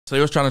So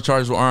they was trying to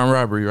charge us with armed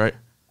robbery, right?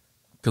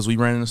 Because we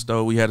ran in the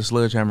store, we had a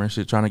sledgehammer and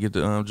shit trying to get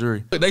the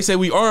jury. They say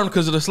we armed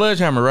because of the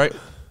sledgehammer, right?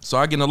 So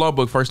I get in the law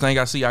book, first thing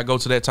I see, I go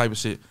to that type of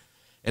shit.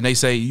 And they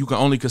say you can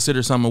only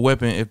consider something a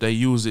weapon if they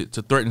use it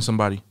to threaten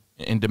somebody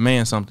and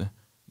demand something.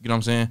 You know what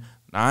I'm saying?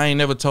 Now, I ain't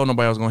never told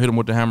nobody I was gonna hit them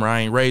with the hammer. I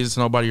ain't raised it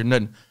to nobody or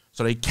nothing.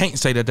 So they can't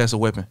say that that's a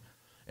weapon.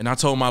 And I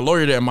told my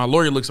lawyer that, and my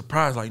lawyer looked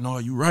surprised, like, no,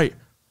 you right.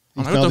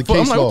 I'm like, what the fuck?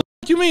 I'm like, what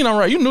the fuck you mean I'm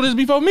right? You knew this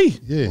before me.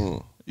 Yeah.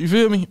 You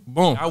feel me?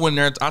 Boom. I went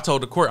there, I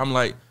told the court, I'm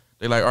like,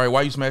 they like, all right,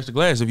 why you smash the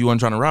glass if you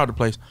wasn't trying to rob the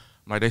place?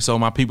 I'm like, they sold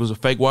my people's a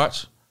fake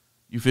watch.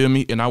 You feel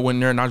me? And I went in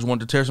there and I just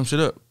wanted to tear some shit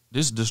up.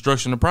 This is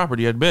destruction of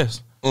property at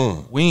best.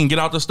 We ain't get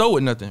out the store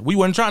with nothing. We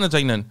wasn't trying to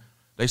take nothing.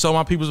 They sold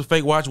my people's a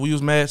fake watch. We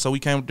was mad, so we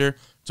came up there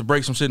to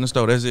break some shit in the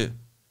store. That's it.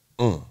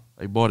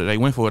 They bought it. They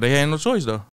went for it. They had no choice, though.